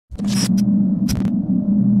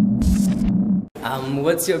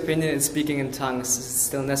What's your opinion in speaking in tongues? Is it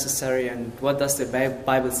still necessary, and what does the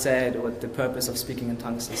Bible say what the purpose of speaking in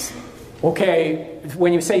tongues is? Okay,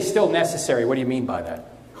 when you say still necessary, what do you mean by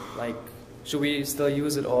that? Like, should we still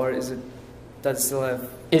use it, or is it does it still have...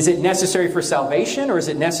 Is it necessary for salvation, or is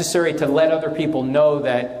it necessary to let other people know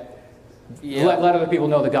that, let other people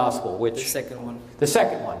know the gospel? Which, the second one. The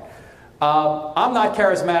second one. I'm not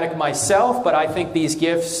charismatic myself, but I think these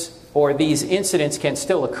gifts or these incidents can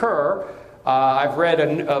still occur. I've read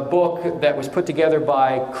a book that was put together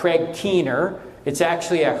by Craig Keener. It's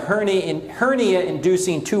actually a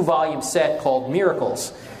hernia-inducing 2-volume set called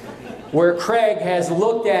Miracles, where Craig has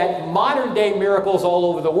looked at modern-day miracles all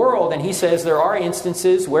over the world, and he says there are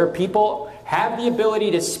instances where people have the ability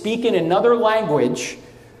to speak in another language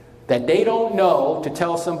that they don't know to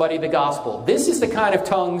tell somebody the gospel. This is the kind of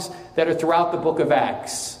tongues that are throughout the book of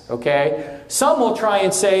Acts. Okay? Some will try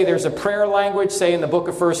and say there's a prayer language, say in the book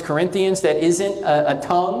of 1 Corinthians, that isn't a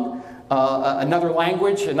tongue, another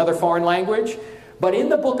language, another foreign language. But in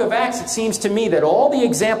the book of Acts, it seems to me that all the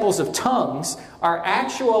examples of tongues are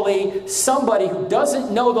actually somebody who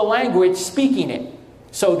doesn't know the language speaking it,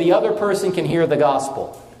 so the other person can hear the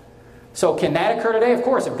gospel. So can that occur today? Of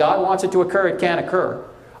course, if God wants it to occur, it can occur.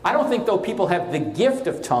 I don't think, though, people have the gift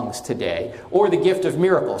of tongues today or the gift of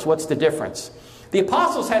miracles. What's the difference? The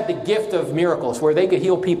apostles had the gift of miracles where they could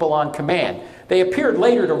heal people on command. They appeared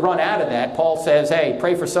later to run out of that. Paul says, hey,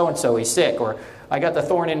 pray for so-and-so, he's sick, or I got the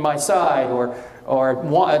thorn in my side, or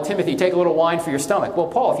Timothy, take a little wine for your stomach. Well,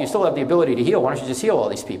 Paul, if you still have the ability to heal, why don't you just heal all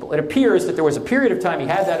these people? It appears that there was a period of time he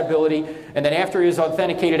had that ability, and then after he was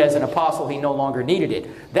authenticated as an apostle, he no longer needed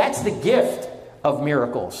it. That's the gift of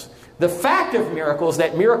miracles. The fact of miracles,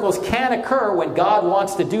 that miracles can occur when God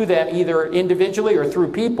wants to do them, either individually or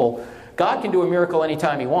through people. God can do a miracle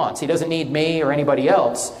anytime he wants. He doesn't need me or anybody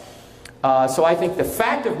else. So I think the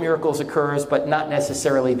fact of miracles occurs, but not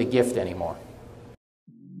necessarily the gift anymore.